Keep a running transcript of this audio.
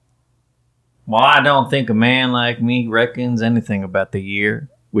Well, I don't think a man like me reckons anything about the year,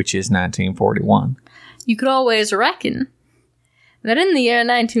 which is 1941. You could always reckon that in the year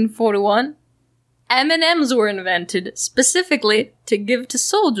 1941, M&Ms were invented specifically to give to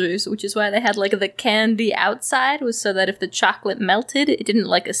soldiers, which is why they had, like, the candy outside, was so that if the chocolate melted, it didn't,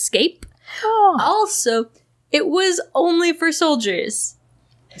 like, escape. Oh. Also, it was only for soldiers.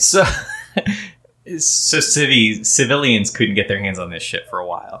 So civilians couldn't get their hands on this shit for a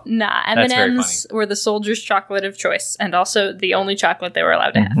while. Nah, That's very M&Ms were the soldiers' chocolate of choice, and also the only chocolate they were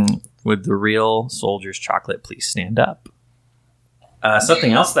allowed to have. Mm-hmm. Would the real soldiers' chocolate please stand up?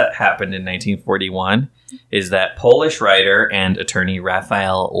 Something else that happened in 1941 is that Polish writer and attorney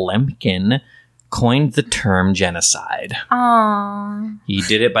Raphael Lemkin coined the term genocide. Aww. He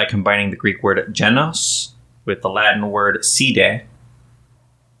did it by combining the Greek word genos with the Latin word side,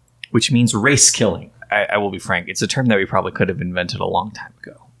 which means race killing. I will be frank, it's a term that we probably could have invented a long time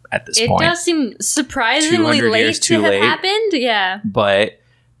ago at this point. It does seem surprisingly late to have happened, yeah. But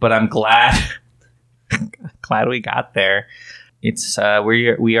I'm glad we got there. It's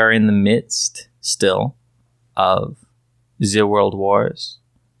we are in the midst still of the world wars.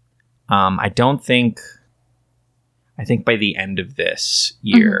 I think by the end of this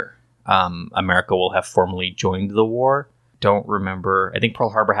year, America will have formally joined the war. Don't remember. I think Pearl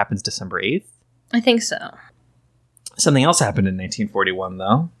Harbor happens December 8th. I think so. Something else happened in 1941,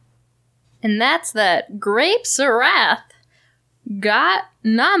 though. And that's that Grapes of Wrath got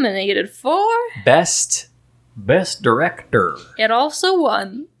nominated for Best Director. It also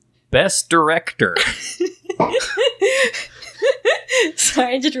won. Best Director.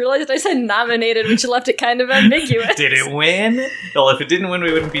 Sorry, I just realized I said nominated, which left it kind of ambiguous. Did it win? Well, if it didn't win,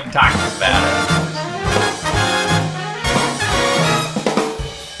 we wouldn't be talking about it.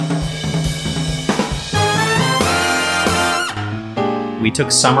 We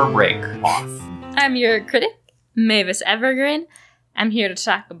took summer break off. I'm your critic, Mavis Evergreen. I'm here to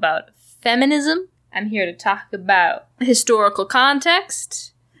talk about feminism. I'm here to talk about historical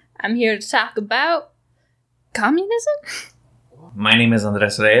context. I'm here to talk about communism. My name is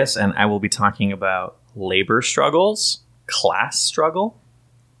Andres Reyes, and I will be talking about labor struggles, class struggle,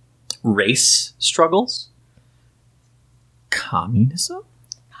 race struggles, communism.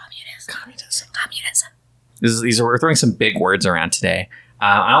 We're throwing some big words around today.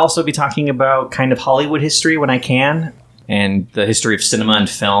 I'll also be talking about kind of Hollywood history when I can, and the history of cinema and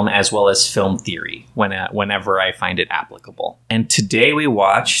film, as well as film theory whenever I find it applicable. And today we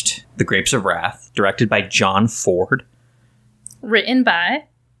watched The Grapes of Wrath, directed by John Ford. Written by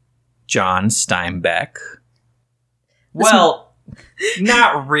John Steinbeck. Well,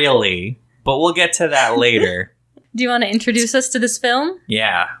 not really, but we'll get to that later. Do you want to introduce us to this film?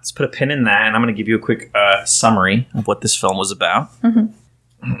 Yeah, let's put a pin in that, and I'm going to give you a quick summary of what this film was about.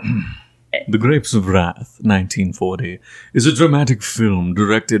 Mm-hmm. The Grapes of Wrath, 1940, is a dramatic film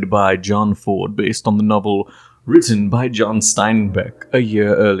directed by John Ford based on the novel written by John Steinbeck a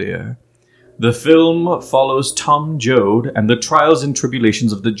year earlier. The film follows Tom Joad and the trials and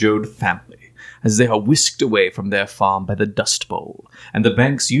tribulations of the Joad family as they are whisked away from their farm by the Dust Bowl, and the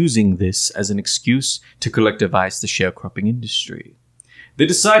banks using this as an excuse to collectivize the sharecropping industry. They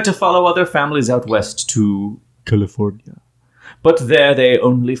decide to follow other families out west to California. But there they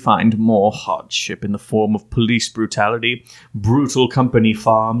only find more hardship in the form of police brutality, brutal company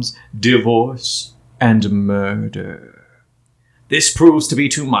farms, divorce, and murder. This proves to be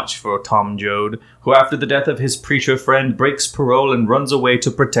too much for Tom Joad, who after the death of his preacher friend breaks parole and runs away to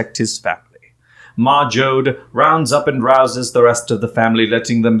protect his family. Ma Joad rounds up and rouses the rest of the family,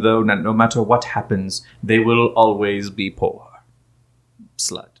 letting them know that no matter what happens, they will always be poor.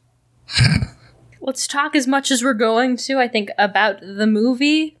 Slut. Let's talk as much as we're going to, I think, about the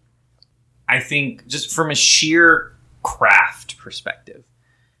movie. I think, just from a sheer craft perspective,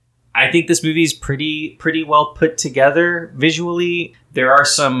 I think this movie is pretty well put together visually. There are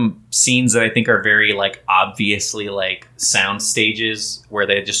some scenes that I think are very, like, obviously, like, sound stages where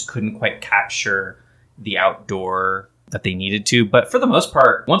they just couldn't quite capture the outdoor that they needed to. But for the most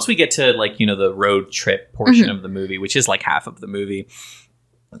part, once we get to, like, you know, the road trip portion of the movie, which is like half of the movie,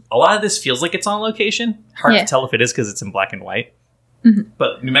 a lot of this feels like it's on location. Hard to tell if it is because it's in black and white. Mm-hmm.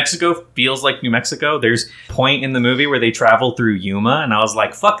 But New Mexico feels like New Mexico. There's a point in the movie where they travel through Yuma, and I was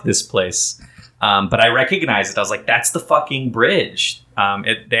like, fuck this place. But I recognized it. I was like, that's the fucking bridge.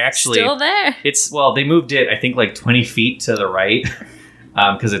 They actually... Still there. They moved it, I think, like 20 feet to the right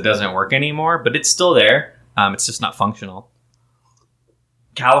because it doesn't work anymore. But it's still there. It's just not functional.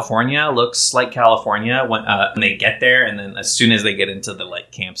 California looks like California when they get there, and then as soon as they get into the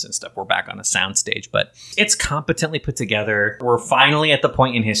like camps and stuff, we're back on a soundstage. But it's competently put together. We're finally at the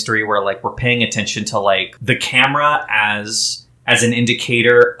point in history where like we're paying attention to like the camera as an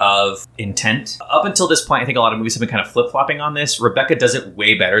indicator of intent. Up until this point, I think a lot of movies have been kind of flip-flopping on this. Rebecca does it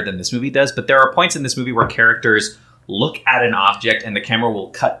way better than this movie does, but there are points in this movie where characters look at an object and the camera will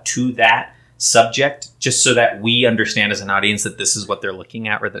cut to that subject just so that we understand as an audience that this is what they're looking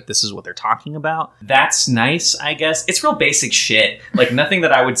at or that this is what they're talking about. That's nice, I guess. It's real basic shit. Like nothing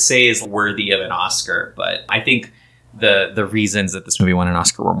that I would say is worthy of an Oscar, but I think the reasons that this movie won an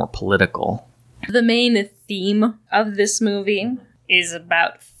Oscar were more political. The main theme of this movie is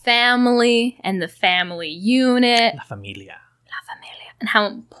about family and the family unit. La Familia. And how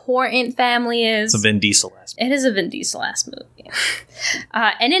important family is. It's a Vin Diesel-esque. It is a Vin Diesel-esque movie.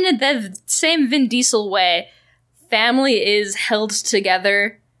 And in the same Vin Diesel way, family is held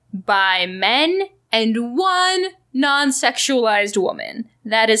together by men and one non-sexualized woman.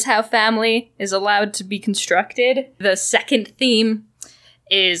 That is how family is allowed to be constructed. The second theme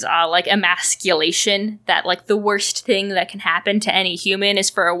is like emasculation, that like the worst thing that can happen to any human is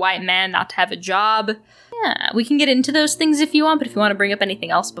for a white man not to have a job. Yeah, we can get into those things if you want, but if you want to bring up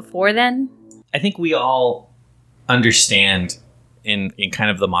anything else before then. I think we all understand in kind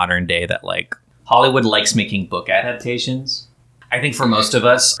of the modern day that like Hollywood likes making book adaptations. I think for most of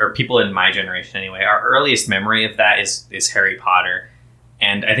us, or people in my generation anyway, our earliest memory of that is Harry Potter.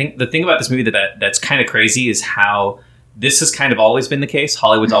 And I think the thing about this movie that's kind of crazy is how this has kind of always been the case.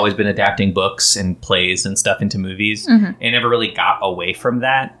 Hollywood's always been adapting books and plays and stuff into movies. Mm-hmm. It never really got away from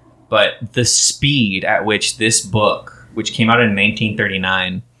that. But the speed at which this book, which came out in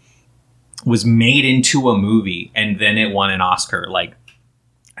 1939, was made into a movie and then it won an Oscar. Like,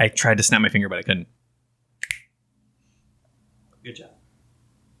 I tried to snap my finger, but I couldn't. Good job.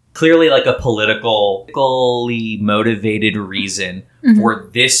 Clearly, like a politically motivated reason for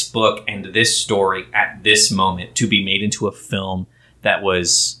this book and this story at this moment to be made into a film that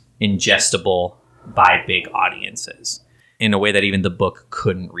was ingestible by big audiences in a way that even the book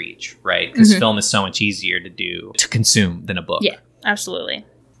couldn't reach, right? Because film is so much easier to consume than a book. Yeah, absolutely.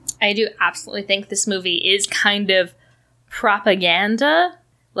 I do absolutely think this movie is kind of propaganda.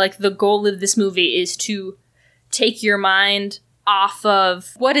 Like, the goal of this movie is to take your mind off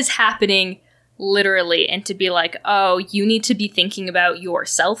of what is happening literally and to be like, oh, you need to be thinking about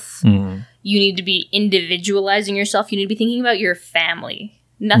yourself. You need to be individualizing yourself. You need to be thinking about your family.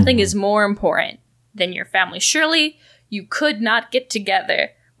 Nothing is more important than your family. Surely you could not get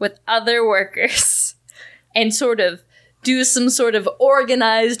together with other workers and sort of do some sort of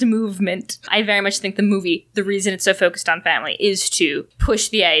organized movement. I very much think the reason it's so focused on family is to push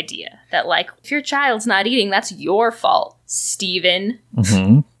the idea that, like, if your child's not eating, that's your fault, Steven.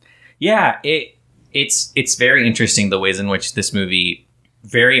 Yeah, it's very interesting the ways in which this movie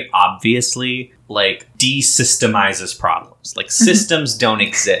very obviously, like, desystemizes problems. Like, systems don't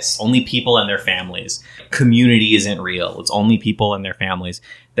exist. Only people and their families. Community isn't real. It's only people and their families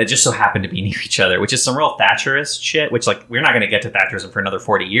that just so happen to be near each other, which is some real Thatcherist shit, which, like, we're not going to get to Thatcherism for another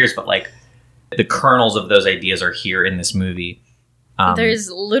 40 years, but, like, the kernels of those ideas are here in this movie. There's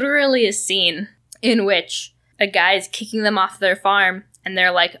literally a scene in which a guy's kicking them off their farm, and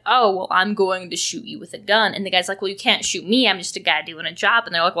they're like, oh, well, I'm going to shoot you with a gun. And the guy's like, well, you can't shoot me. I'm just a guy doing a job.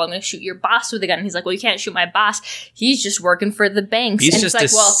 And they're like, well, I'm going to shoot your boss with a gun. And he's like, well, you can't shoot my boss. He's just working for the banks. He's and just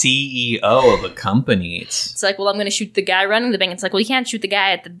it's like, well, CEO of a company. It's like, well, I'm going to shoot the guy running the bank. It's like, well, you can't shoot the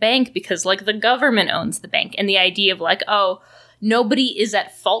guy at the bank because, like, the government owns the bank. And the idea of, like, oh, nobody is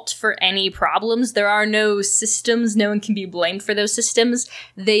at fault for any problems. There are no systems. No one can be blamed for those systems.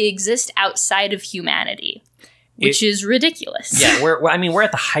 They exist outside of humanity. Which is ridiculous. Yeah, we're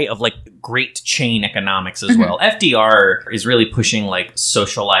at the height of, like, great chain economics as well. FDR is really pushing, like,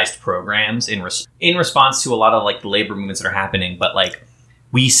 socialized programs in response to a lot of, like, the labor movements that are happening. But, like,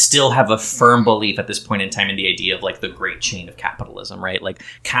 we still have a firm belief at this point in time in the idea of, like, the great chain of capitalism, right? Like,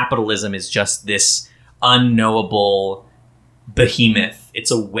 capitalism is just this unknowable behemoth. It's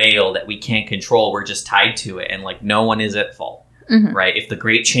a whale that we can't control. We're just tied to it. And, like, no one is at fault, right? If the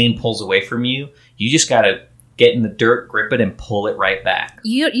great chain pulls away from you, you just gotta get in the dirt, grip it, and pull it right back.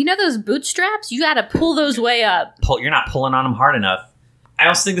 You know those bootstraps? You gotta pull those way up. You're not pulling on them hard enough. I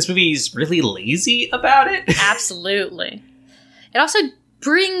also think this movie is really lazy about it. Absolutely. It also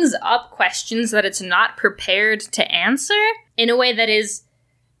brings up questions that it's not prepared to answer in a way that is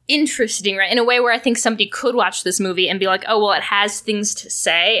interesting, right? In a way where I think somebody could watch this movie and be like, oh, well, it has things to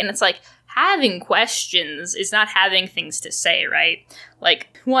say. And it's like, having questions is not having things to say, right?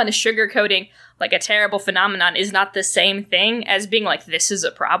 Like, one, sugarcoating, like, a terrible phenomenon is not the same thing as being like, this is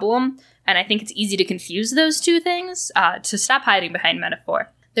a problem. And I think it's easy to confuse those two things, to stop hiding behind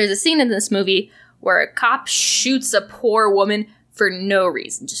metaphor. There's a scene in this movie where a cop shoots a poor woman for no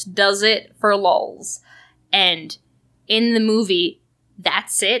reason, just does it for lulz. And in the movie,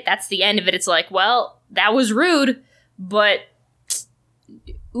 that's it. That's the end of it. It's like, well, that was rude, but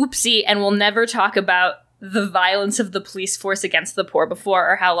oopsie, and we'll never talk about the violence of the police force against the poor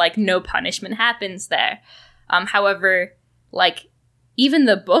before, or how, like, no punishment happens there. However, like, even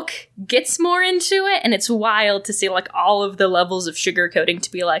the book gets more into it, and it's wild to see, like, all of the levels of sugarcoating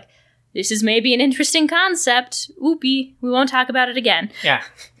to be like, this is maybe an interesting concept. Oopie, we won't talk about it again. Yeah.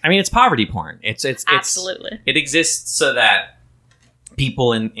 I mean, it's poverty porn. It's Absolutely. It exists so that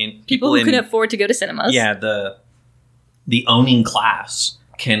people people who can afford to go to cinemas. Yeah, the owning class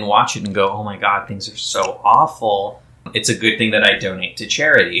can watch it and go, oh my God, things are so awful. It's a good thing that I donate to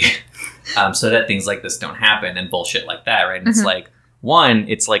charity so that things like this don't happen and bullshit like that, right? And it's like, one,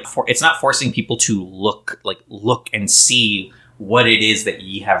 it's like, it's not forcing people to look and see what it is that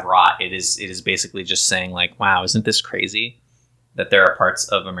ye have wrought. It is basically just saying, like, wow, isn't this crazy that there are parts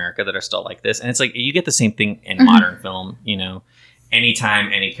of America that are still like this? And it's like, you get the same thing in modern film, you know,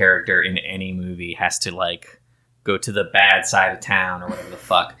 anytime any character in any movie has to, like, go to the bad side of town or whatever the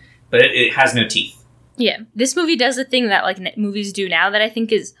fuck, but it has no teeth. Yeah, this movie does a thing that, like, movies do now that I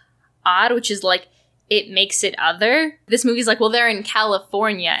think is odd, which is, like, it makes it other. This movie's like, well, they're in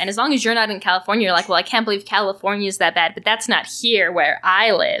California, and as long as you're not in California, you're like, well, I can't believe California's that bad, but that's not here where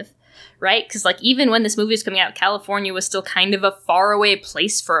I live, right? Because, like, even when this movie was coming out, California was still kind of a faraway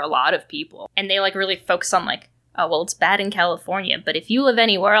place for a lot of people, and they, like, really focus on, like, oh, well, it's bad in California, but if you live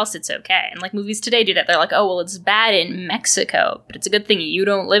anywhere else, it's okay. And, like, movies today do that. They're like, oh, well, it's bad in Mexico, but it's a good thing you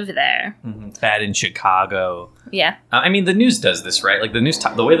don't live there. It's bad in Chicago. Yeah. I mean, the news does this, right? Like,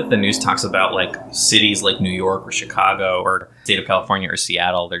 the way that the news talks about, like, cities like New York or Chicago or state of California or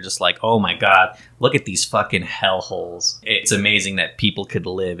Seattle, they're just like, oh my God, look at these fucking hellholes. It's amazing that people could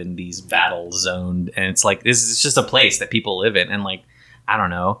live in these battle-zoned, and it's like, this is just a place that people live in. And, like, I don't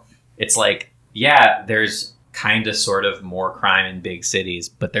know. It's like, yeah, there's kind of sort of more crime in big cities,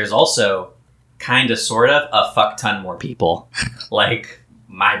 but there's also kind of sort of a fuck ton more people. Like,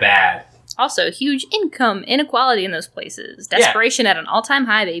 my bad. Also, huge income inequality in those places. Desperation at an all-time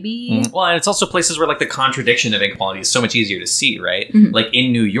high, baby. Well, and it's also places where, like, the contradiction of inequality is so much easier to see, right? Like,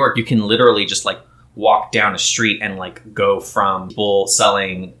 in New York, you can literally just, like, walk down a street and, like, go from people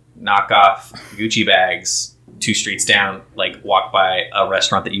selling knockoff Gucci bags 2 streets down, like, walk by a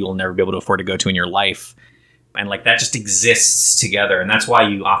restaurant that you will never be able to afford to go to in your life. And, like, that just exists together. And that's why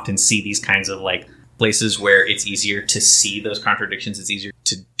you often see these kinds of, like, places where it's easier to see those contradictions. It's easier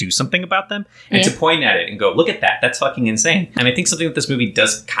to do something about them and to point at it and go, look at that. That's fucking insane. And I think something that this movie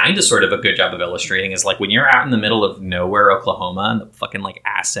does kind of sort of a good job of illustrating is, like, when you're out in the middle of nowhere, Oklahoma, and the fucking, like,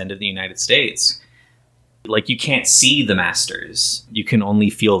 ass end of the United States, like, you can't see the masters. You can only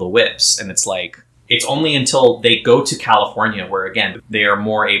feel the whips. And it's like, it's only until they go to California where, again, they are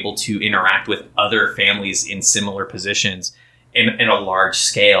more able to interact with other families in similar positions in a large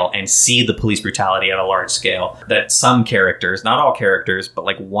scale and see the police brutality at a large scale that some characters, not all characters, but,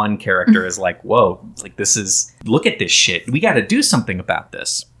 like, one character is like, whoa, like, look at this shit. We got to do something about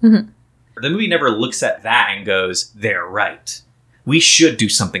this. The movie never looks at that and goes, they're right. We should do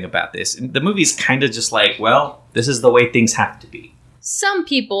something about this. And the movie's kind of just like, well, this is the way things have to be. Some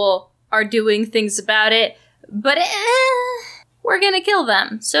people are doing things about it, but we're gonna kill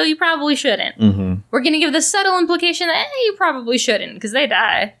them, so you probably shouldn't. We're gonna give the subtle implication that you probably shouldn't, because they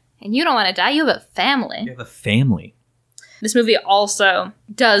die. And you don't want to die, you have a family. You have a family. This movie also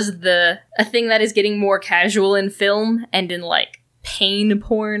does a thing that is getting more casual in film and in, like, pain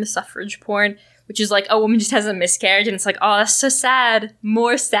porn, suffrage porn, which is like, a woman just has a miscarriage, and it's like, oh, that's so sad.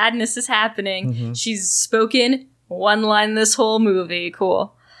 More sadness is happening. She's spoken one line this whole movie.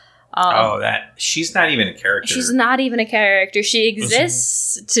 Cool. She's not even a character. She's not even a character. She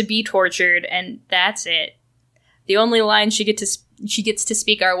exists to be tortured, and that's it. The only lines she gets to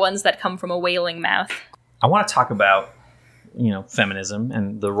speak are ones that come from a wailing mouth. I want to talk about, you know, feminism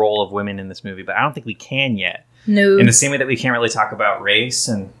and the role of women in this movie, but I don't think we can yet. No. In the same way that we can't really talk about race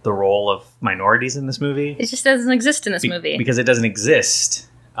and the role of minorities in this movie. It just doesn't exist in this movie. Because it doesn't exist.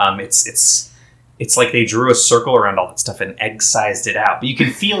 It's like they drew a circle around all that stuff and egg-sized it out. But you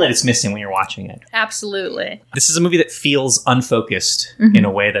can feel that it's missing when you're watching it. Absolutely. This is a movie that feels unfocused in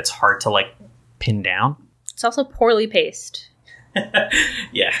a way that's hard to, like, pin down. It's also poorly paced.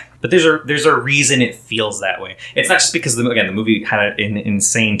 Yeah, but there's a reason it feels that way. It's not just because the movie had an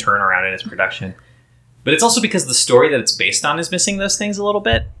insane turnaround in its production, but it's also because the story that it's based on is missing those things a little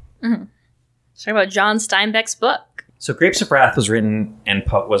bit. Mm-hmm. Let's talk about John Steinbeck's book. So Grapes of Wrath was written and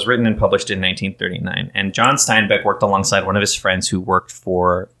published in 1939, and John Steinbeck worked alongside one of his friends who worked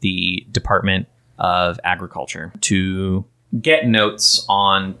for the Department of Agriculture to get notes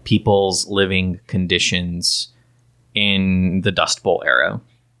on people's living conditions in the Dust Bowl era.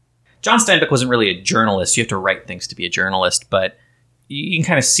 John Steinbeck wasn't really a journalist. You have to write things to be a journalist, but you can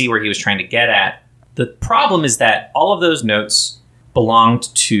kind of see where he was trying to get at. The problem is that all of those notes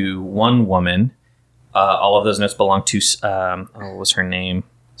belonged to one woman. All of those notes belonged to, what was her name?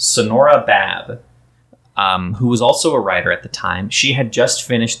 Sonora Babb, who was also a writer at the time. She had just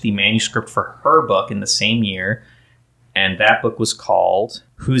finished the manuscript for her book in the same year, and that book was called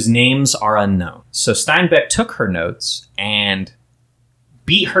Whose Names Are Unknown. So Steinbeck took her notes and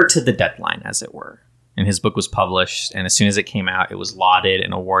beat her to the deadline, as it were. And his book was published, and as soon as it came out, it was lauded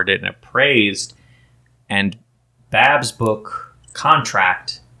and awarded and appraised. And Babb's book,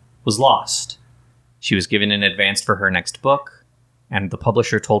 Contract, was lost. She was given an advance for her next book, and the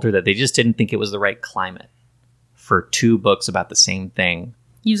publisher told her that they just didn't think it was the right climate for two books about the same thing.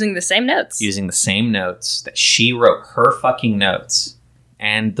 Using the same notes. Using the same notes that she wrote, her fucking notes.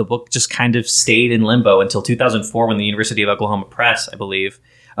 And the book just kind of stayed in limbo until 2004 when the University of Oklahoma Press, I believe,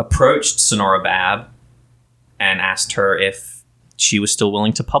 approached Sonora Babb and asked her if she was still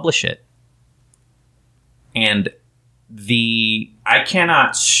willing to publish it. And I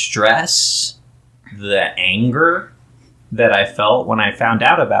cannot stress the anger that I felt when I found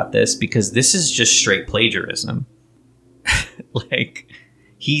out about this, because this is just straight plagiarism. Like,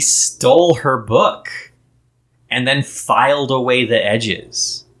 he stole her book and then filed away the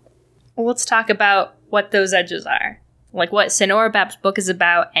edges. Well, let's talk about what those edges are. Like what Sonora Babb's book is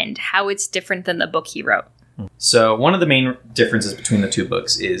about and how it's different than the book he wrote. So one of the main differences between the two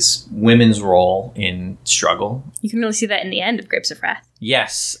books is women's role in struggle. You can really see that in the end of Grapes of Wrath.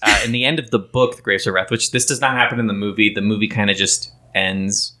 Yes. In the end of the book, The Grapes of Wrath, which this does not happen in the movie. The movie kind of just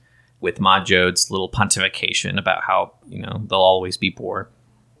ends with Ma Joad's little pontification about how, they'll always be poor.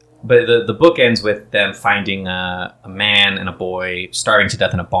 But the book ends with them finding a man and a boy starving to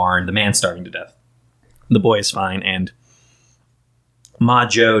death in a barn. The man starving to death. The boy is fine. And Ma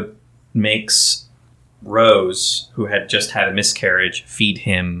Joad makes Rose, who had just had a miscarriage, feed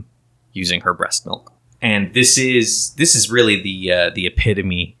him using her breast milk. And this is really the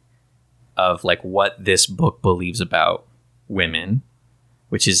epitome of like what this book believes about women,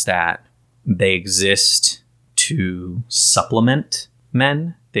 which is that they exist to supplement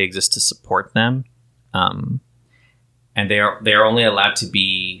men. They exist to support them, and they are only allowed to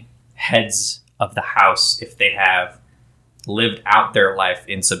be heads of the house if they have lived out their life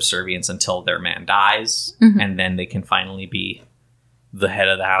in subservience until their man dies, and then they can finally be the head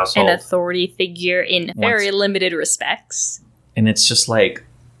of the household, an authority figure in very limited respects. And it's just like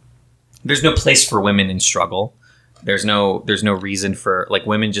there's no place for women in struggle. There's no reason for like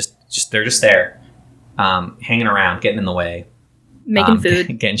women just they're just there, hanging around, getting in the way. Making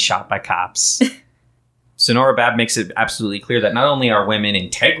food. Getting shot by cops. Sonora Babb makes it absolutely clear that not only are women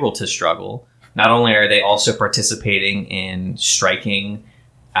integral to struggle, not only are they also participating in striking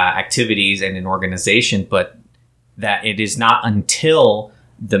activities and in organization, but that it is not until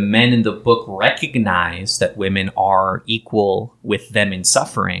the men in the book recognize that women are equal with them in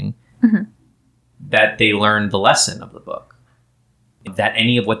suffering that they learn the lesson of the book. That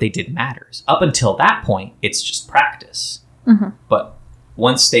any of what they did matters. Up until that point, it's just practice. But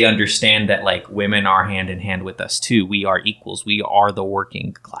once they understand that like women are hand in hand with us too, we are equals, we are the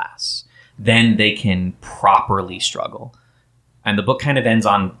working class, then they can properly struggle. And the book kind of ends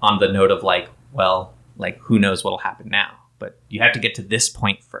on the note of like, well, like who knows what'll happen now, but you have to get to this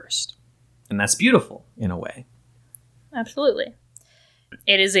point first. And that's beautiful in a way. Absolutely.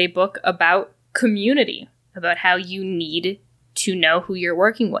 It is a book about community, about how you need to know who you're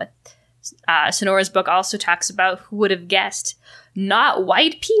working with. Sonora's book also talks about who would have guessed not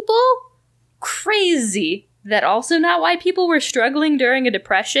white people? Crazy that also not white people were struggling during a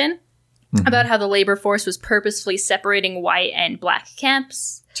depression. About how the labor force was purposefully separating white and black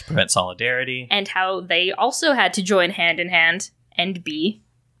camps. To prevent solidarity. And how they also had to join hand in hand and be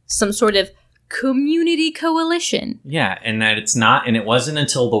some sort of community coalition. Yeah, and that it wasn't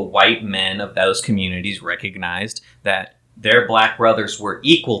until the white men of those communities recognized that their black brothers were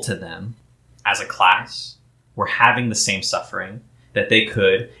equal to them as a class, were having the same suffering, that they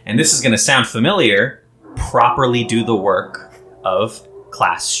could, and this is going to sound familiar, properly do the work of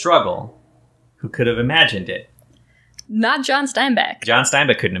class struggle. Who could have imagined it? Not John Steinbeck. John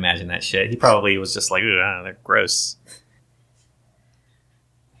Steinbeck couldn't imagine that shit. He probably was just like, they're gross.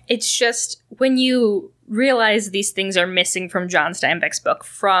 It's just when you realize these things are missing from John Steinbeck's book,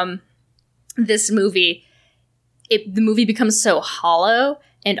 from this movie, the movie becomes so hollow,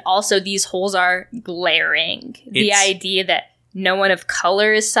 and also these holes are glaring. The idea that no one of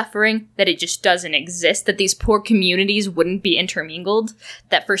color is suffering, that it just doesn't exist, that these poor communities wouldn't be intermingled,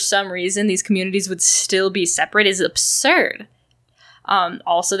 that for some reason these communities would still be separate is absurd.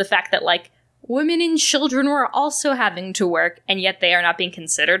 Also the fact that, like, women and children were also having to work, and yet they are not being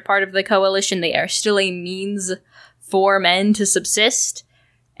considered part of the coalition. They are still a means for men to subsist.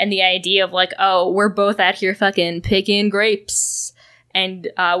 And the idea of, like, oh, we're both out here fucking picking grapes.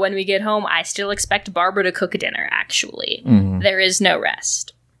 And when we get home, I still expect Barbara to cook dinner, actually. Mm-hmm. There is no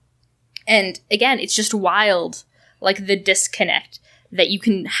rest. And again, it's just wild, like, the disconnect that you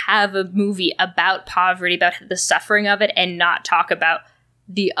can have a movie about poverty, about the suffering of it, and not talk about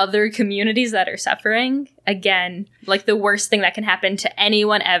the other communities that are suffering. Again, like, the worst thing that can happen to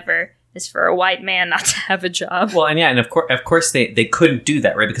anyone ever is for a white man not to have a job. Well, and of course they couldn't do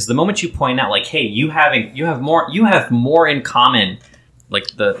that, right? Because the moment you point out, like, hey, you have more in common, like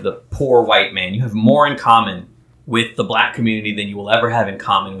the poor white man, you have more in common with the black community than you will ever have in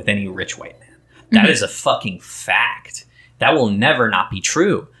common with any rich white man. That is a fucking fact. That will never not be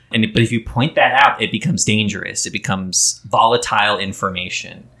true. But if you point that out, it becomes dangerous. It becomes volatile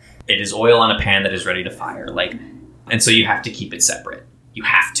information. It is oil on a pan that is ready to fire. And so you have to keep it separate. You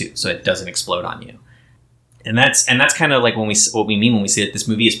have to, so it doesn't explode on you. And that's kind of like what we mean when we say that this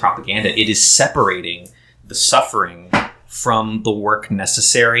movie is propaganda. It is separating the suffering from the work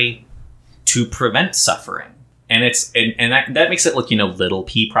necessary to prevent suffering. And that makes it look, little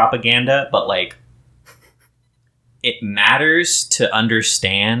p propaganda, but like, it matters to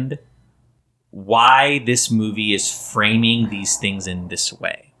understand why this movie is framing these things in this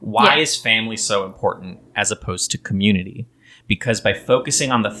way. Why is family so important as opposed to community? Because by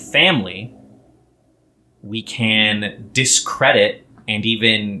focusing on the family, we can discredit and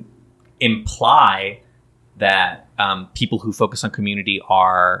even imply that people who focus on community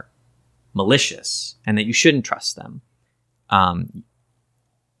are malicious and that you shouldn't trust them. That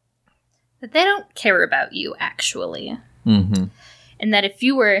they don't care about you, actually. Mm-hmm. And that if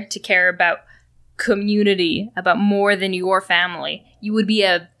you were to care about community, about more than your family, you would be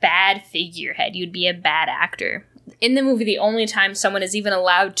a bad figurehead. You'd be a bad actor. In the movie, the only time someone is even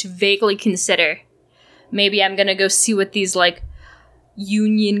allowed to vaguely consider, maybe I'm gonna go see what these, like,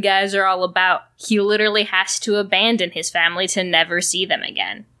 union guys are all about, he literally has to abandon his family to never see them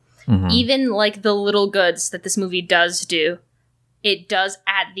again. Mm-hmm. Even, like, the little goods that this movie does do, it does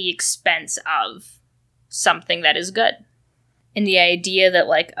at the expense of something that is good. And the idea that,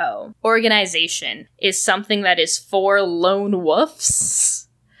 like, oh, organization is something that is for lone wolves.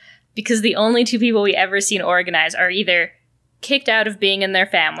 Because the only two people we ever seen organize are either kicked out of being in their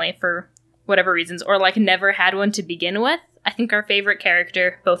family for whatever reasons, or, like, never had one to begin with. I think our favorite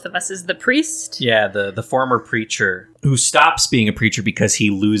character, both of us, is the priest. Yeah, the former preacher who stops being a preacher because he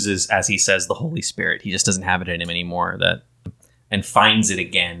loses, as he says, the Holy Spirit. He just doesn't have it in him anymore. And finds it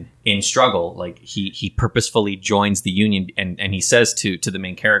again in struggle. Like, he purposefully joins the union, and he says to the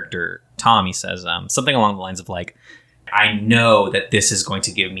main character, Tom, he says something along the lines of, like, I know that this is going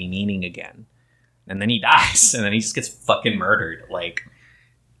to give me meaning again. And then he dies, and then he just gets fucking murdered, like,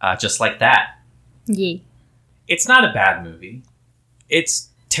 just like that. Yeah. It's not a bad movie. It's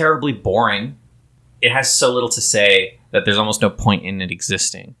terribly boring. It has so little to say that there's almost no point in it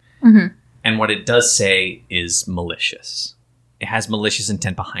existing. Mm-hmm. And what it does say is malicious. It has malicious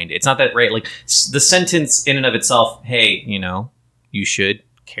intent behind it. It's not that, right? Like, the sentence in and of itself, hey, you should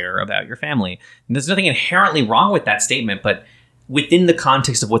care about your family. And there's nothing inherently wrong with that statement, but within the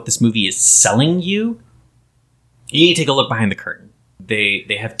context of what this movie is selling you, you need to take a look behind the curtain.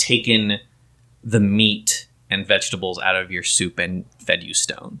 They have taken the meat and vegetables out of your soup and fed you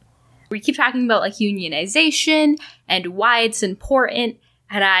stone. We keep talking about, like, unionization and why it's important,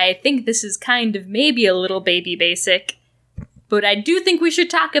 and I think this is kind of maybe a little baby basic. But I do think we should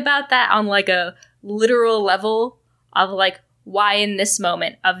talk about that on, like, a literal level of, like, why in this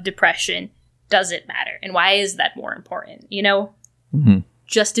moment of depression does it matter? And why is that more important, Mm-hmm.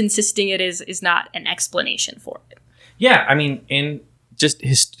 Just insisting it is not an explanation for it. Yeah, I mean,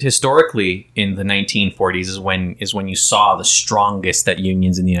 historically, in the 1940s is when you saw the strongest that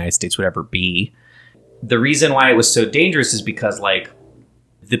unions in the United States would ever be. The reason why it was so dangerous is because, like,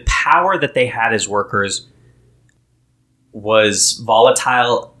 the power that they had as workers was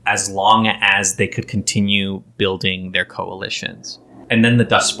volatile as long as they could continue building their coalitions. And then the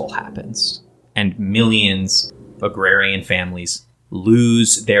Dust Bowl happens, and millions agrarian families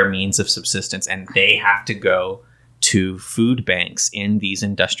lose their means of subsistence, and they have to go to food banks in these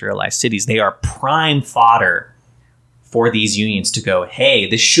industrialized cities. They are prime fodder for these unions to go, hey,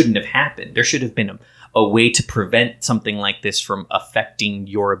 this shouldn't have happened. There should have been a way to prevent something like this from affecting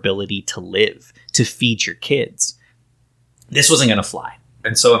your ability to live, to feed your kids. This wasn't going to fly.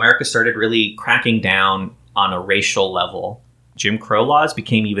 And so America started really cracking down on a racial level. Jim Crow laws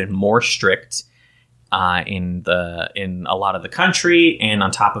became even more strict in a lot of the country. And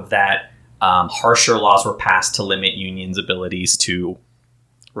on top of that, harsher laws were passed to limit unions' abilities to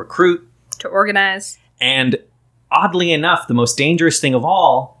recruit, to organize. And oddly enough, the most dangerous thing of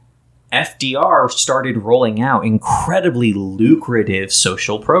all, FDR started rolling out incredibly lucrative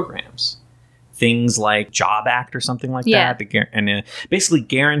social programs. Things like Job Act or something like that. And basically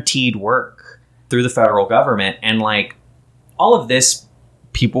guaranteed work through the federal government. And like all of this,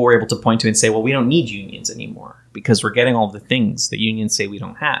 people were able to point to and say, well, we don't need unions anymore because we're getting all the things that unions say we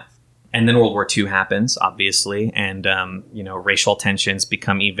don't have. And then World War II happens, obviously. And, racial tensions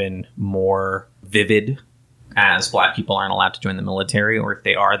become even more vivid as Black people aren't allowed to join the military, or if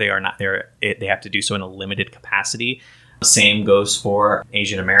they are not there. They have to do so in a limited capacity. Same goes for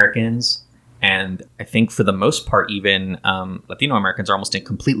Asian Americans. And I think for the most part, even Latino Americans are almost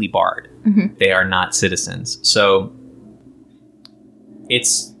completely barred. Mm-hmm. They are not citizens. So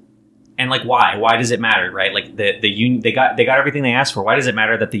why? Why does it matter, right? Like the union, they got everything they asked for. Why does it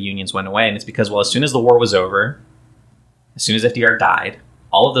matter that the unions went away? And it's because, well, as soon as the war was over, as soon as FDR died,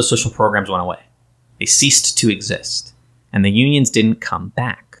 all of those social programs went away. They ceased to exist, and the unions didn't come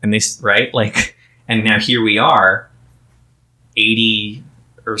back. And and now here we are, 80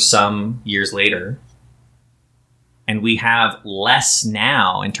 or some years later, and we have less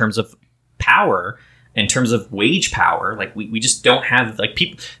now in terms of power, in terms of wage power. Like we just don't have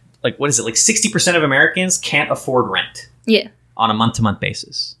people. Like, what is it? Like 60% of Americans can't afford rent. Yeah. On a month-to-month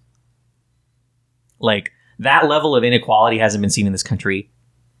basis. Like that level of inequality hasn't been seen in this country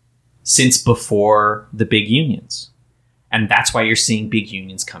since before the big unions. And that's why you're seeing big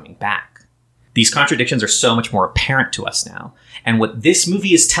unions coming back. These contradictions are so much more apparent to us now. And what this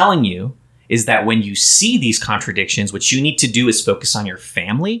movie is telling you is that when you see these contradictions, what you need to do is focus on your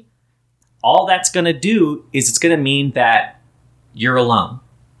family. All that's going to do is it's going to mean that you're alone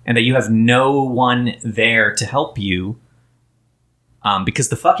and that you have no one there to help you, because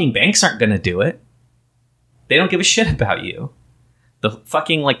the fucking banks aren't going to do it. They don't give a shit about you. The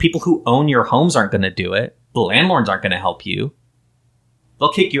fucking people who own your homes aren't going to do it. The landlords aren't going to help you.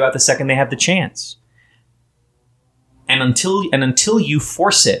 They'll kick you out the second they have the chance. And until you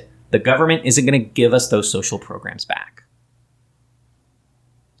force it, the government isn't going to give us those social programs back.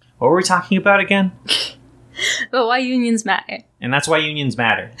 What were we talking about again? But why unions matter. And that's why unions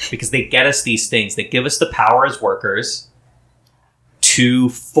matter. Because they get us these things. They give us the power as workers to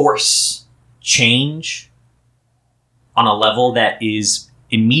force change on a level that is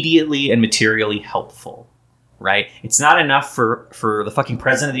immediately and materially helpful, right? It's not enough for the fucking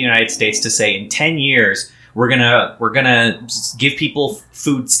president of the United States to say in 10 years, we're gonna give people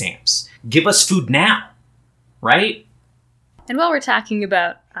food stamps. Give us food now, right? And while we're talking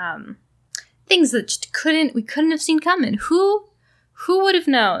about things that just we couldn't have seen coming, who would have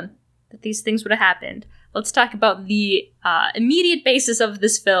known that these things would have happened? Let's talk about the immediate basis of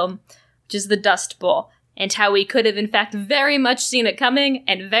this film, which is the Dust Bowl, and how we could have, in fact, very much seen it coming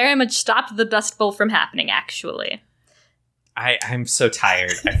and very much stopped the Dust Bowl from happening, actually. I'm so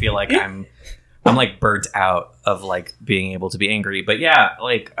tired. I feel like I'm like burnt out of being able to be angry. But yeah,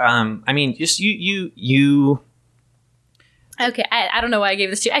 I mean, just you. Okay, I don't know why I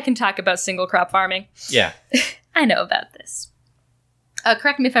gave this to you. I can talk about single crop farming. Yeah. I know about this.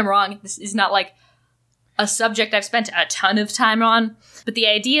 Correct me if I'm wrong. This is not a subject I've spent a ton of time on. But the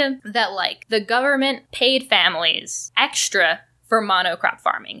idea that the government paid families extra for monocrop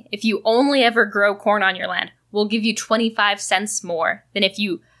farming. If you only ever grow corn on your land, we'll give you 25 cents more than if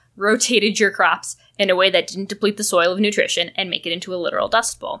you rotated your crops in a way that didn't deplete the soil of nutrition and make it into a literal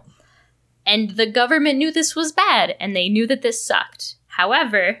dust bowl. And the government knew this was bad, and they knew that this sucked.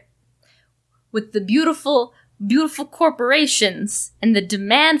 However, with the beautiful, beautiful corporations and the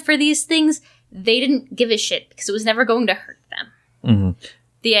demand for these things, they didn't give a shit because it was never going to hurt them. Mm-hmm.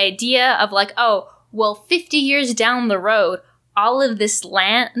 The idea of 50 years down the road, all of this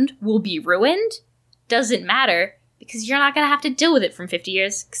land will be ruined doesn't matter because you're not going to have to deal with it from 50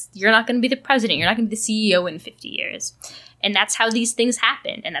 years because you're not going to be the president. You're not going to be the CEO in 50 years. And that's how these things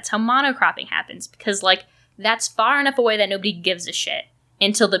happen. And that's how monocropping happens. Because, that's far enough away that nobody gives a shit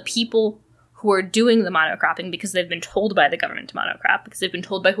until the people who are doing the monocropping, because they've been told by the government to monocrop, because they've been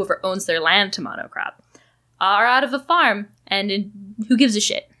told by whoever owns their land to monocrop, are out of a farm, and who gives a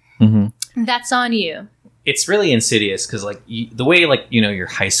shit? Mm-hmm. That's on you. It's really insidious because, like, the way, like, you know, your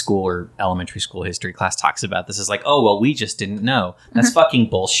high school or elementary school history class talks about this is like, oh, well, we just didn't know. That's fucking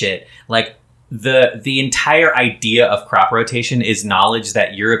bullshit. Like, the entire idea of crop rotation is knowledge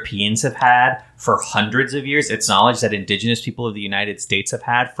that Europeans have had for hundreds of years. It's knowledge that indigenous people of the United States have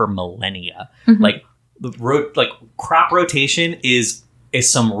had for millennia. Like, crop rotation is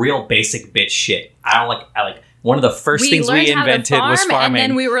some real basic bitch shit. I like one of the first things we invented was farming.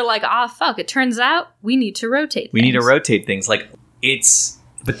 And then we were like, fuck, it turns out we need to rotate things. We need to rotate things. Like,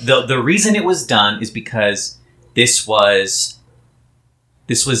 but the reason it was done is because this was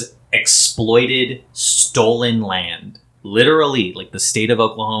exploited, stolen land. Literally, like the state of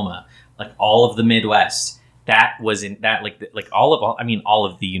Oklahoma, like all of the Midwest. That was in that, all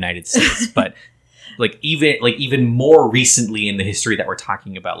of the United States, but even more recently in the history that we're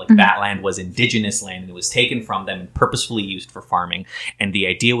talking about, that land was indigenous land and it was taken from them and purposefully used for farming. And the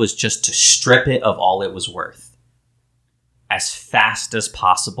idea was just to strip it of all it was worth as fast as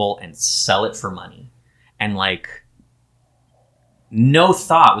possible and sell it for money. And no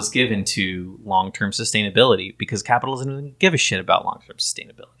thought was given to long-term sustainability because capitalism doesn't give a shit about long-term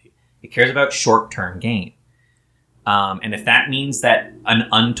sustainability. It cares about short-term gain. And if that means that an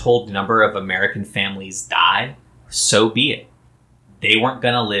untold number of American families die, so be it. They weren't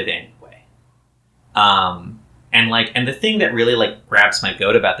going to live anyway. And the thing that really grabs my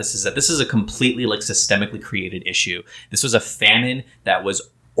goat about this is that this is a completely systemically created issue. This was a famine that was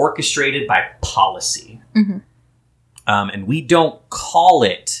orchestrated by policy. And we don't call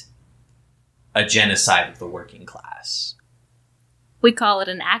it a genocide of the working class. We call it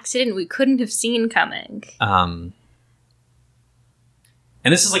an accident we couldn't have seen coming.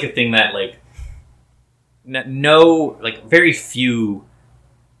 And this is a thing that very few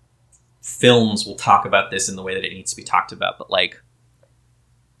films will talk about this in the way that it needs to be talked about. But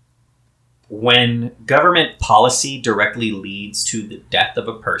when government policy directly leads to the death of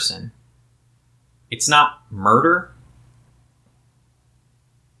a person, it's not murder,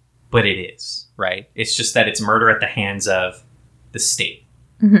 but it is, right? It's just that it's murder at the hands of the state,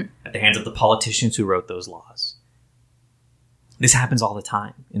 at the hands of the politicians who wrote those laws. This happens all the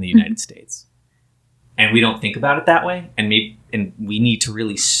time in the United States. And we don't think about it that way. And we need to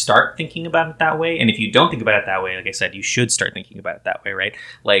really start thinking about it that way. And if you don't think about it that way, like I said, you should start thinking about it that way, right?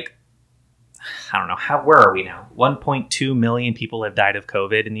 I don't know, where are we now? 1.2 million people have died of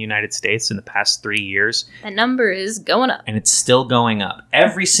COVID in the United States in the past 3 years. That number is going up. And it's still going up.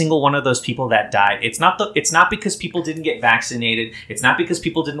 Every single one of those people that died, it's not because people didn't get vaccinated. It's not because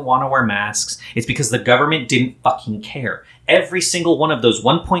people didn't want to wear masks. It's because the government didn't fucking care. Every single one of those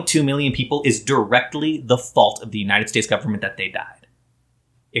 1.2 million people is directly the fault of the United States government that they died.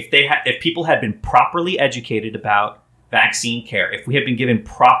 If people had been properly educated about vaccine care, if we had been given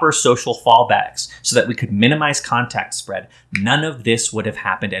proper social fallbacks so that we could minimize contact spread, none of this would have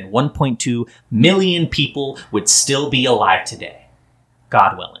happened, and 1.2 million people would still be alive today,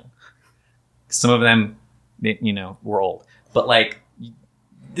 God willing. Some of them, were old, but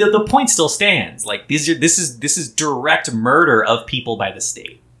the point still stands. This is direct murder of people by the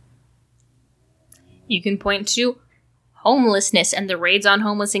state. You can point to homelessness and the raids on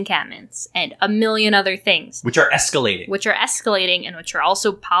homeless encampments and a million other things. Which are escalating. And which are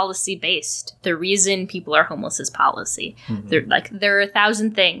also policy-based. The reason people are homeless is policy. There are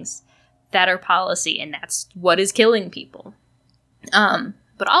 1,000 things that are policy, and that's what is killing people.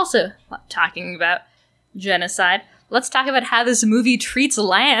 But also, talking about genocide, let's talk about how this movie treats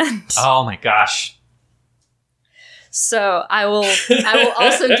land. Oh my gosh. So I will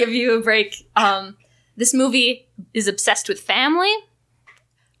also give you a break. This movie is obsessed with family,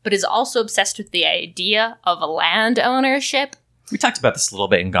 but is also obsessed with the idea of land ownership. We talked about this a little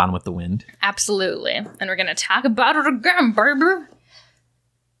bit in Gone with the Wind. Absolutely. And we're going to talk about it again, baby.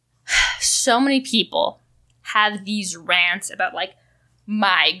 So many people have these rants about,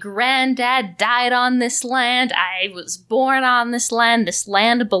 my granddad died on this land, I was born on this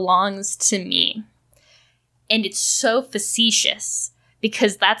land belongs to me. And it's so facetious,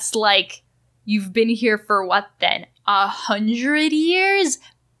 because that's you've been here for what then? 100 years?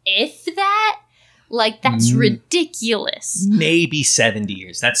 If that? That's ridiculous. Maybe 70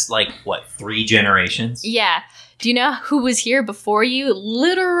 years. That's 3 generations? Yeah. Do you know who was here before you?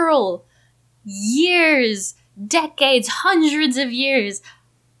 Literal years, decades, hundreds of years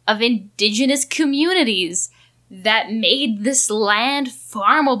of indigenous communities that made this land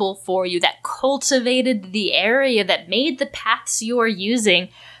farmable for you, that cultivated the area, that made the paths you're using.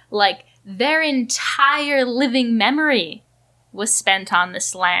 Their entire living memory was spent on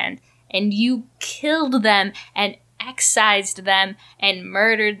this land, and you killed them and excised them and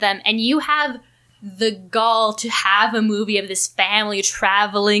murdered them, and you have the gall to have a movie of this family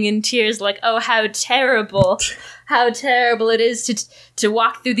traveling in tears, like, oh, how terrible it is to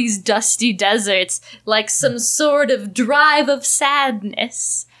walk through these dusty deserts, like some sort of drive of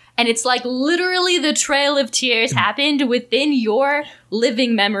sadness. And it's like literally the Trail of Tears happened within your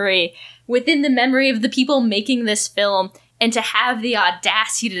living memory, within the memory of the people making this film, and to have the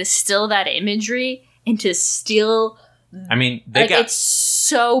audacity to distill that imagery and to steal... I mean, it's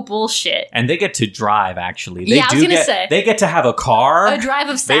so bullshit. And they get to drive, actually. I was gonna say. They get to have a car. A drive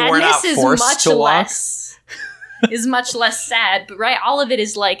of sadness is much less sad, but right, all of it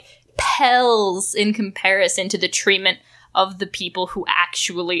is like pales in comparison to the treatment of the people who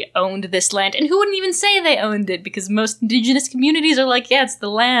actually owned this land, and who wouldn't even say they owned it, because most indigenous communities are like, yeah, it's the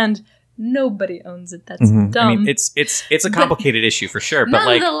land. Nobody owns it. That's dumb. I mean, it's a complicated issue for sure, but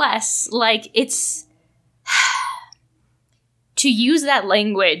nonetheless, it's to use that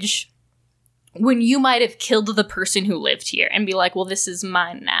language when you might have killed the person who lived here and be like, well, this is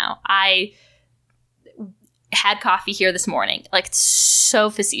mine now. I had coffee here this morning. Like, it's so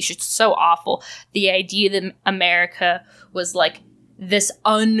facetious, so awful. The idea that America was like this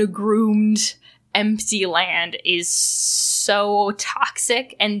ungroomed, empty land is so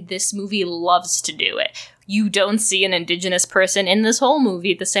toxic, and this movie loves to do it. You don't see an indigenous person in this whole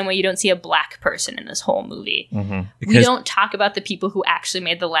movie the same way you don't see a black person in this whole movie. We don't talk about the people who actually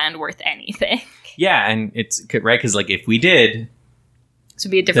made the land worth anything. Yeah, and it's right, because like if we did, this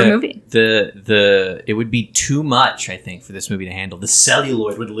would be a different movie. It would be too much, I think, for this movie to handle. The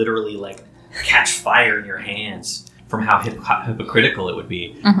celluloid would literally like catch fire in your hands from how hypocritical it would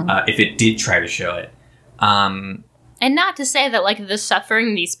be if it did try to show it. And not to say that, like, the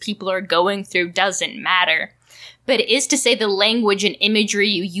suffering these people are going through doesn't matter, but it is to say the language and imagery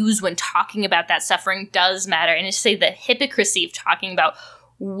you use when talking about that suffering does matter, and it's to say the hypocrisy of talking about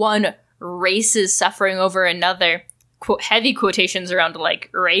one race's suffering over another, heavy quotations around,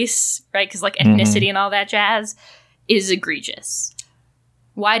 like, race, right, because, like, ethnicity and all that jazz, is egregious.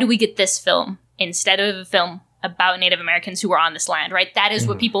 Why do we get this film instead of a film about Native Americans who were on this land, right? That is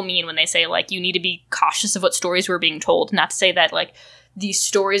what people mean when they say, like, you need to be cautious of what stories were being told. Not to say that, like, these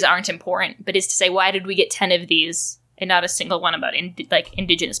stories aren't important, but is to say, why did we get 10 of these and not a single one about,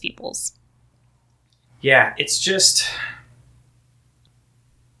 indigenous peoples? Yeah, it's just...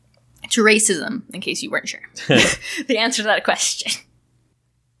 It's racism, in case you weren't sure. The answer to that question.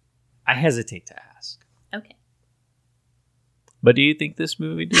 I hesitate to ask. Okay. But do you think this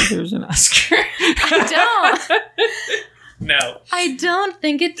movie deserves an Oscar? I don't. No. I don't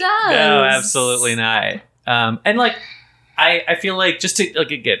think it does. No, absolutely not. And like, I feel like just to like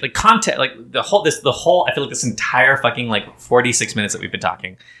again, like content, like the whole I feel like this entire fucking like 46 minutes that we've been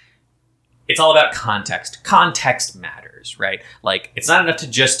talking, it's all about context. Context matters, right? Like, it's not enough to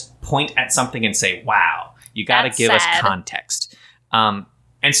just point at something and say, "Wow." You got to give us context. And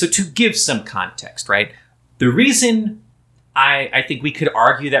so to give some context, right? The reason I think we could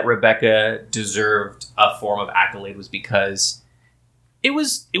argue that Rebecca deserved a form of accolade was because it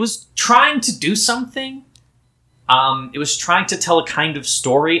was trying to do something. It was trying to tell a kind of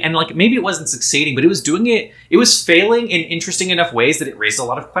story, and like maybe it wasn't succeeding, but it was doing it. It was failing in interesting enough ways that it raised a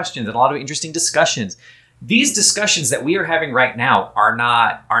lot of questions and a lot of interesting discussions. These discussions that we are having right now are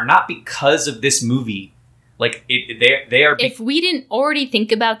not because of this movie. Like they are. If we didn't already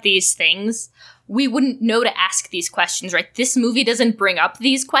think about these things, we wouldn't know to ask these questions, right? This movie doesn't bring up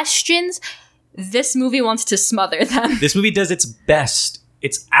these questions. This movie wants to smother them. This movie does its best,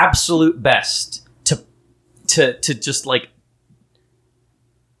 its absolute best to just like,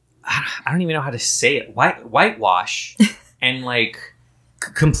 I don't even know how to say it, whitewash and like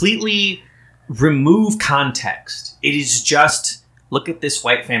completely remove context. It is just, look at this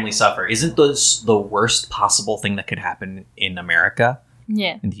white family suffer. Isn't this the worst possible thing that could happen in America?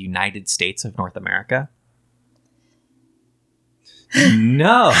 Yeah. In the United States of North America?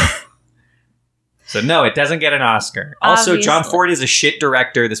 No. So no, it doesn't get an Oscar. Also, Obviously. John Ford is a shit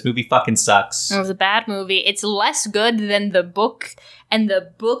director. This movie fucking sucks. It was a bad movie. It's less good than the book, and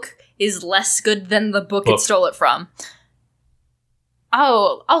the book is less good than the book it stole it from.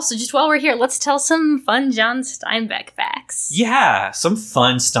 Oh, also, just while we're here, let's tell some fun John Steinbeck facts. Yeah, some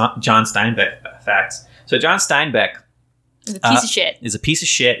fun John Steinbeck facts. So John Steinbeck is a piece of shit. Is a piece of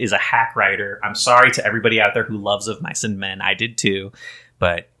shit, is a hack writer. I'm sorry to everybody out there who loves Of Mice and Men. I did too.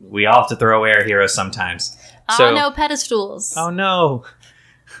 But we all have to throw away our heroes sometimes. Oh, no, pedestals. Oh, no.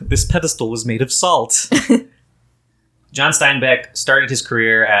 This pedestal was made of salt. John Steinbeck started his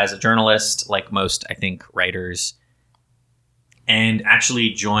career as a journalist, like most, I think, writers. and actually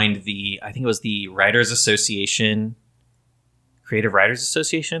joined I think it was the Writers Association, Creative Writers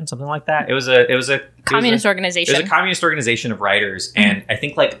Association, something like that. It was a Communist organization. It was a communist organization of writers, and I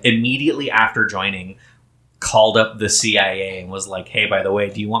think like immediately after joining, called up the CIA and was like, "Hey, by the way,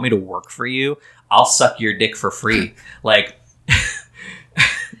 do you want me to work for you? I'll suck your dick for free." Like,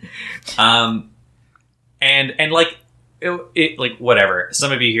 and like it like whatever.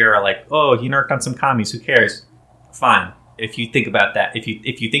 Some of you here are like, "Oh, he narked on some commies. Who cares?" Fine. If you think about that, if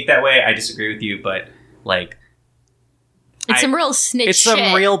you think that way, I disagree with you. But like, it's some real snitch. It's shit.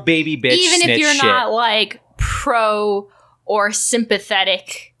 some real baby bitch. Even if you're shit. not like pro or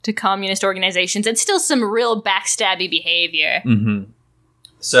sympathetic to communist organizations, it's still some real backstabby behavior. Mm-hmm.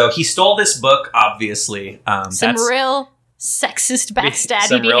 So he stole this book, obviously. Some real sexist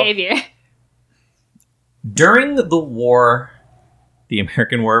backstabby behavior. During the war, the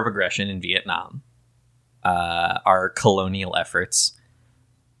American War of Aggression in Vietnam, our colonial efforts,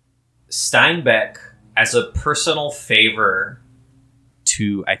 Steinbeck, as a personal favor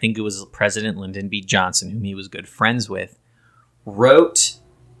to, I think it was President Lyndon B. Johnson, whom he was good friends with, wrote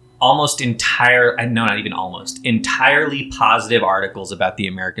entirely positive articles about the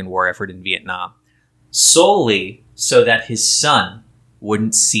American war effort in Vietnam, solely so that his son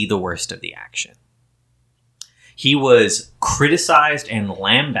wouldn't see the worst of the action. He was criticized and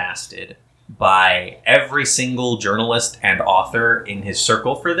lambasted by every single journalist and author in his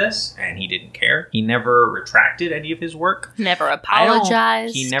circle for this, and he didn't care. He never retracted any of his work. Never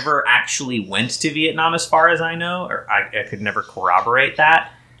apologized. He never actually went to Vietnam, as far as I know, or I could never corroborate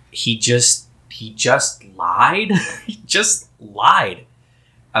that. He just lied. He just lied.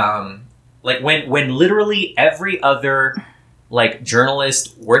 Like when literally every other like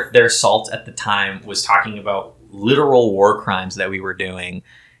journalist worth their salt at the time was talking about literal war crimes that we were doing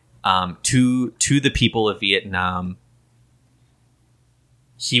to the people of Vietnam,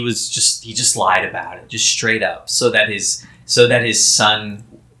 he just lied about it, just straight up, so that his son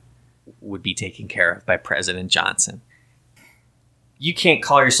would be taken care of by President Johnson. You can't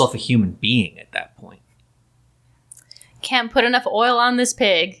call yourself a human being at that point. Can't put enough oil on this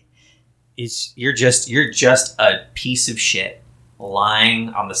pig. You're just a piece of shit lying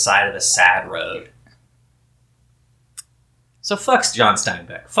on the side of a sad road. So fuck John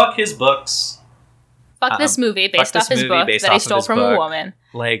Steinbeck. Fuck his books. Fuck this movie based off his book that he stole from a woman.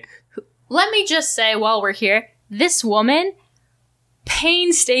 Like, let me just say while we're here, this woman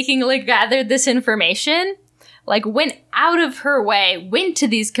painstakingly gathered this information, like went out of her way, went to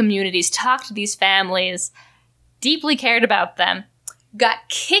these communities, talked to these families, deeply cared about them, got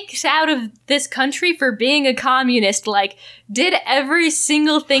kicked out of this country for being a communist, like did every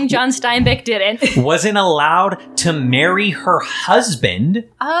single thing John Steinbeck didn't. Wasn't allowed to marry her husband.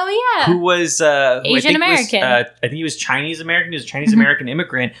 Oh yeah. Who was Asian American. I think he was Chinese American. He was a Chinese American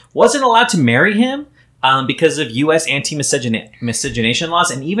immigrant. Wasn't allowed to marry him because of U.S. anti-miscegenation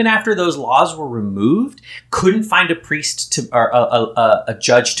laws. And even after those laws were removed, couldn't find a priest or a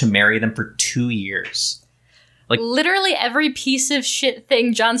judge to marry them for 2 years. Like, literally every piece of shit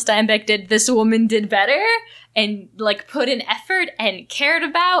thing John Steinbeck did, this woman did better and like put in effort and cared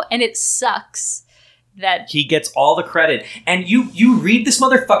about, and it sucks that he gets all the credit. And you read this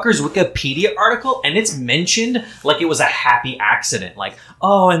motherfucker's Wikipedia article and it's mentioned like it was a happy accident. Like,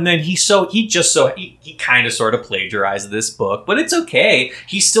 oh, and then he kind of sort of plagiarized this book, but it's okay.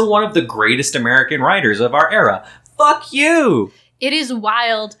 He's still one of the greatest American writers of our era. Fuck you. It is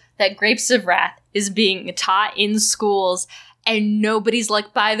wild that Grapes of Wrath is being taught in schools and nobody's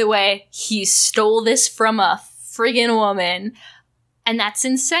like, by the way, he stole this from a friggin' woman. And that's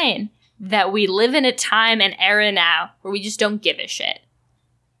insane that we live in a time and era now where we just don't give a shit.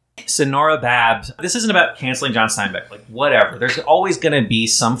 Sonora Babs. This isn't about canceling John Steinbeck. Like, whatever. There's always going to be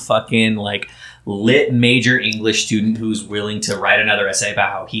some fucking, like, lit major English student who's willing to write another essay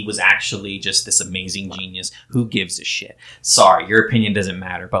about how he was actually just this amazing genius. Who gives a shit? Sorry, your opinion doesn't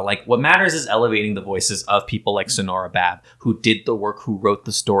matter. But, like, what matters is elevating the voices of people like Sonora Bab, who did the work, who wrote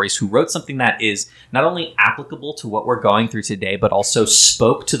the stories, who wrote something that is not only applicable to what we're going through today, but also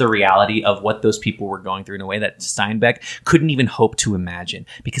spoke to the reality of what those people were going through in a way that Steinbeck couldn't even hope to imagine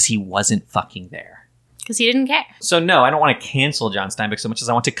because he wasn't fucking there. Because he didn't care. So no, I don't want to cancel John Steinbeck so much as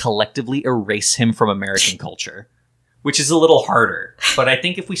I want to collectively erase him from American culture, which is a little harder. But I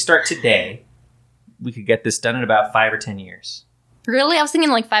think if we start today, we could get this done in about 5 or 10 years. Really? I was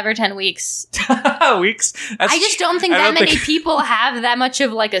thinking like 5 or 10 weeks. Weeks? I just don't think that many people have that much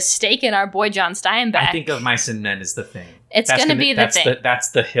of like a stake in our boy John Steinbeck. I think of Mice and Men as the thing. It's going to be the thing. That's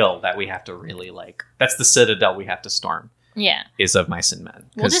the hill that we have to really like. That's the citadel we have to storm. Yeah. Is of Mice and Men.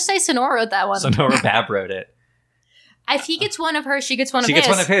 We'll just say Sonora wrote that one. Sonora Bab wrote it. If he gets one of hers, she gets one of She his. gets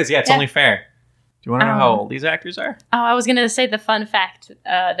one of his. Yeah, it's only fair. Do you want to know how old these actors are? Oh, I was going to say the fun fact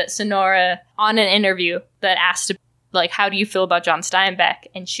that Sonora, on an interview that asked, like, how do you feel about John Steinbeck?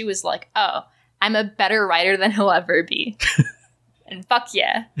 And she was like, oh, I'm a better writer than he'll ever be. And fuck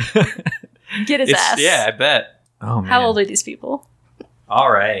yeah. Get his ass. Yeah, I bet. Oh, man. How old are these people?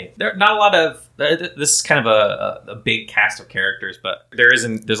 All right. There are not a lot of... This is kind of a big cast of characters, but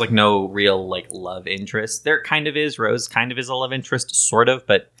there's like no real like love interest. There kind of is. Rose kind of is a love interest, sort of,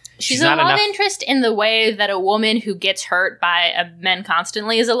 but she's a love interest in the way that a woman who gets hurt by men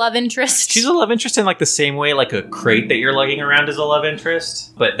constantly is a love interest. She's a love interest in like the same way like a crate that you're lugging around is a love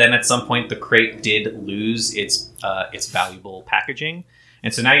interest. But then at some point the crate did lose its valuable packaging.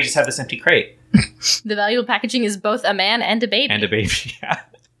 And so now you just have this empty crate. The valuable packaging is both a man and a baby. And a baby, yeah.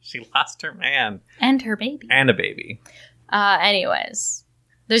 She lost her man. And her baby. And a baby. Anyways.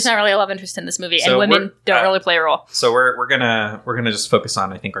 There's not really a love interest in this movie, So and women don't really play a role. So we're gonna just focus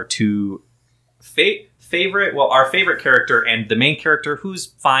on, I think, our two favorite, well, our favorite character and the main character, who's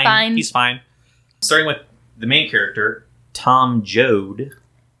fine. He's fine. Starting with the main character, Tom Joad,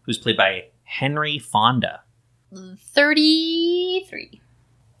 who's played by Henry Fonda. 33.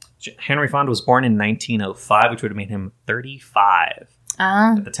 Henry Fonda was born in 1905, which would have made him 35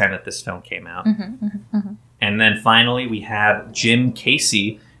 at the time that this film came out. And then finally, we have Jim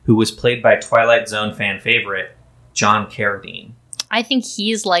Casey, who was played by Twilight Zone fan favorite John Carradine. I think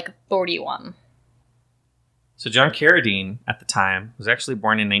he's like 41. So John Carradine, at the time, was actually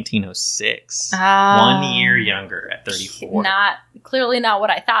born in 1906. 1 year younger at 34. Clearly not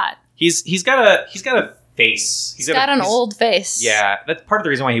what I thought. He's got a face. He's got an old face. Yeah, that's part of the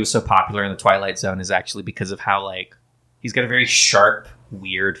reason why he was so popular in the Twilight Zone is actually because of how like he's got a very sharp,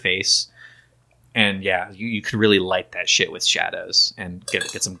 weird face. And yeah, you could really light that shit with shadows and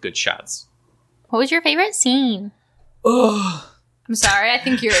get some good shots. What was your favorite scene? Oh, I'm sorry. I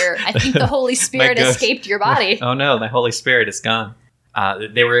think the Holy Spirit escaped your body. Oh no, my Holy Spirit is gone.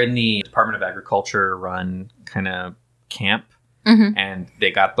 They were in the Department of Agriculture run kind of camp, and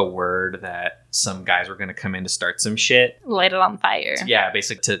they got the word that some guys were going to come in to start some shit. Light it on fire. Yeah,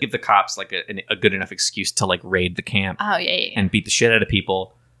 basically to give the cops like a good enough excuse to like raid the camp. Oh yeah. And beat the shit out of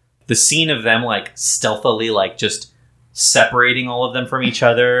people. The scene of them like stealthily like just separating all of them from each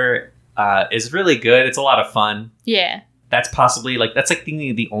other is really good. It's a lot of fun. Yeah. That's possibly like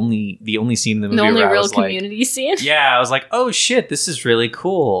the only scene in the movie. The only where real I was community like, scene. Yeah, I was like, oh shit, this is really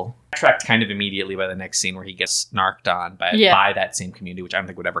cool. Tracked kind of immediately by the next scene where he gets snarked on by that same community, which I don't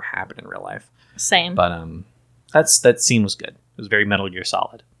think would ever happen in real life. Same. But that scene was good. It was very Metal Gear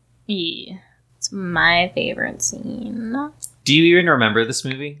Solid. Yeah. It's my favorite scene. Do you even remember this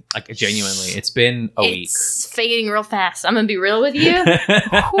movie? Like, genuinely, it's been a week. It's fading real fast. I'm gonna be real with you. You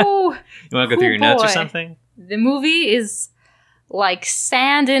want to go through your notes or something? The movie is like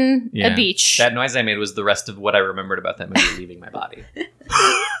sand in a beach. That noise I made was the rest of what I remembered about that movie leaving my body.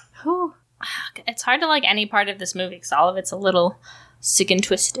 It's hard to like any part of this movie because all of it's a little sick and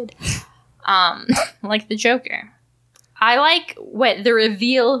twisted. Like the Joker. I like the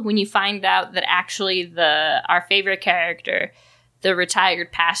reveal when you find out that actually our favorite character, the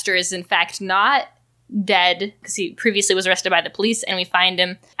retired pastor, is in fact not dead because he previously was arrested by the police, and we find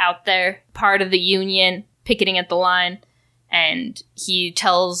him out there, part of the union, picketing at the line, and he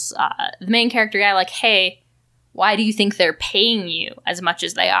tells the main character guy, like, hey, why do you think they're paying you as much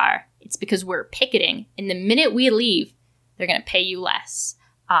as they are? It's because we're picketing, and the minute we leave, they're going to pay you less.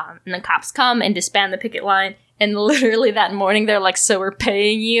 And the cops come and disband the picket line, and literally that morning, they're like, so we're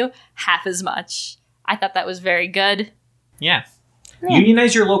paying you half as much. I thought that was very good. Yeah.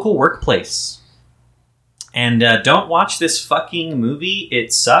 Unionize your local workplace. And don't watch this fucking movie.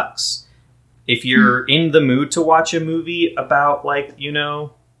 It sucks. If you're in the mood to watch a movie about, like,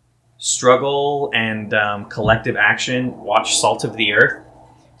 struggle and collective action, watch Salt of the Earth.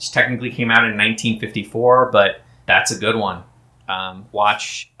 Which technically came out in 1954, but that's a good one.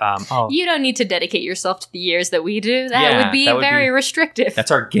 You don't need to dedicate yourself to the years that we do. That would be very restrictive. That's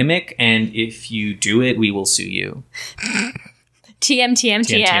our gimmick, and if you do it, we will sue you.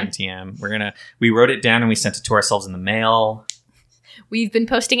 TM. We wrote it down and we sent it to ourselves in the mail. We've been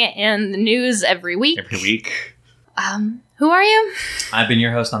posting it in the news every week. Who are you? I've been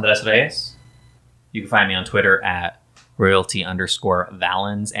your host, Andres Reyes. You can find me on Twitter at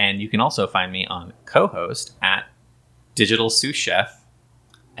royalty_Valens, and you can also find me on co-host at Digital Sous Chef.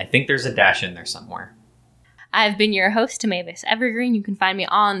 I think there's a dash in there somewhere. I've been your host, Mavis Evergreen. You can find me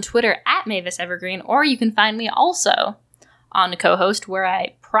on Twitter at Mavis Evergreen, or you can find me also on co-host, where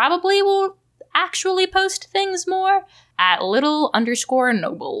I probably will actually post things more, at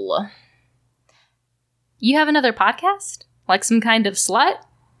little_noble. You have another podcast? Like some kind of slut?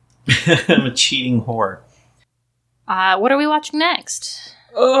 I'm a cheating whore. What are we watching next?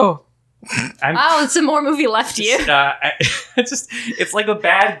 Oh. It's some more movie left you. It's like a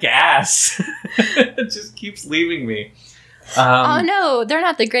bad gas. It just keeps leaving me. Oh no, they're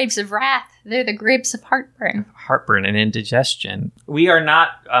not the grapes of wrath. They're the grapes of heartburn. Heartburn and indigestion.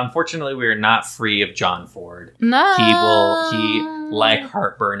 Unfortunately, we are not free of John Ford. No. He, like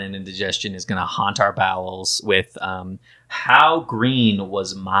heartburn and indigestion, is going to haunt our bowels with How Green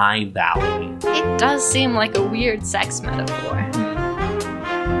Was My Valley. It does seem like a weird sex metaphor.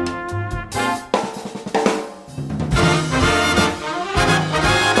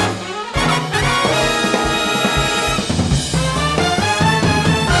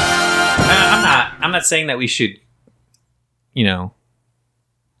 I'm not saying that we should,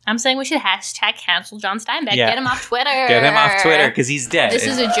 I'm saying we should hashtag cancel John Steinbeck. Yeah. Get him off Twitter. Get him off Twitter because he's dead. This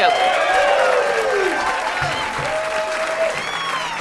is a joke.